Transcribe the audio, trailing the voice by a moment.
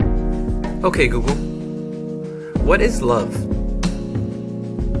Okay, Google. What is love?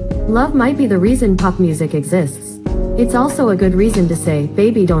 Love might be the reason pop music exists. It's also a good reason to say,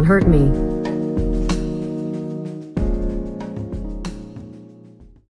 baby don't hurt me.